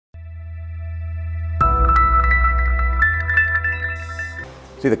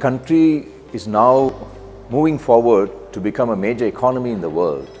See, the country is now moving forward to become a major economy in the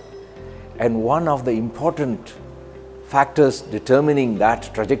world. And one of the important factors determining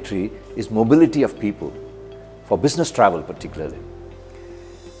that trajectory is mobility of people, for business travel particularly.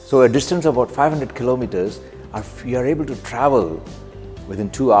 So a distance of about 500 kilometers, if you are able to travel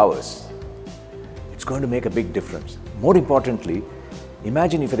within 2 hours, it's going to make a big difference. More importantly,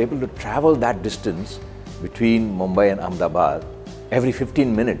 imagine if you're able to travel that distance between Mumbai and Ahmedabad every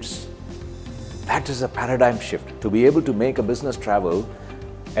 15 minutes. That is a paradigm shift. To be able to make a business travel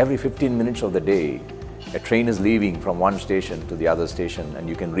every 15 minutes of the day, a train is leaving from one station to the other station and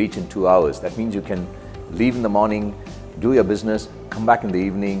you can reach in 2 hours. That means you can leave in the morning, do your business, come back in the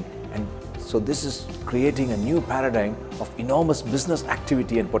evening. And so this is creating a new paradigm of enormous business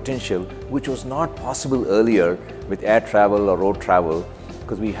activity and potential, which was not possible earlier with air travel or road travel,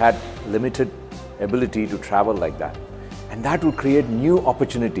 because we had limited ability to travel like that. And that will create new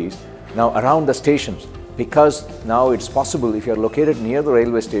opportunities now around the stations, because now it's possible, if you're located near the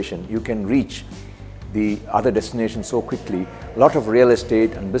railway station, you can reach the other destination so quickly. A lot of real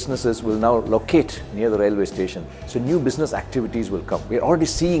estate and businesses will now locate near the railway station. So new business activities will come. We're already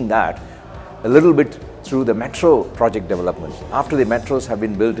seeing that a little bit through the metro project developments. After the metros have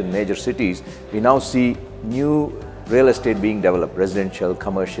been built in major cities, we now see new real estate being developed, residential,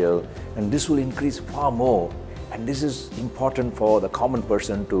 commercial, and this will increase far more. And this is important for the common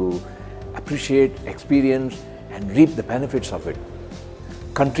person to appreciate, experience, and reap the benefits of it.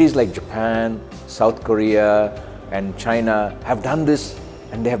 Countries like Japan, South Korea, and China have done this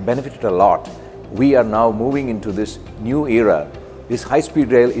and they have benefited a lot. We are now moving into this new era. This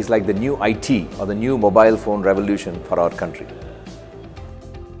high-speed rail is like the new IT or the new mobile phone revolution for our country.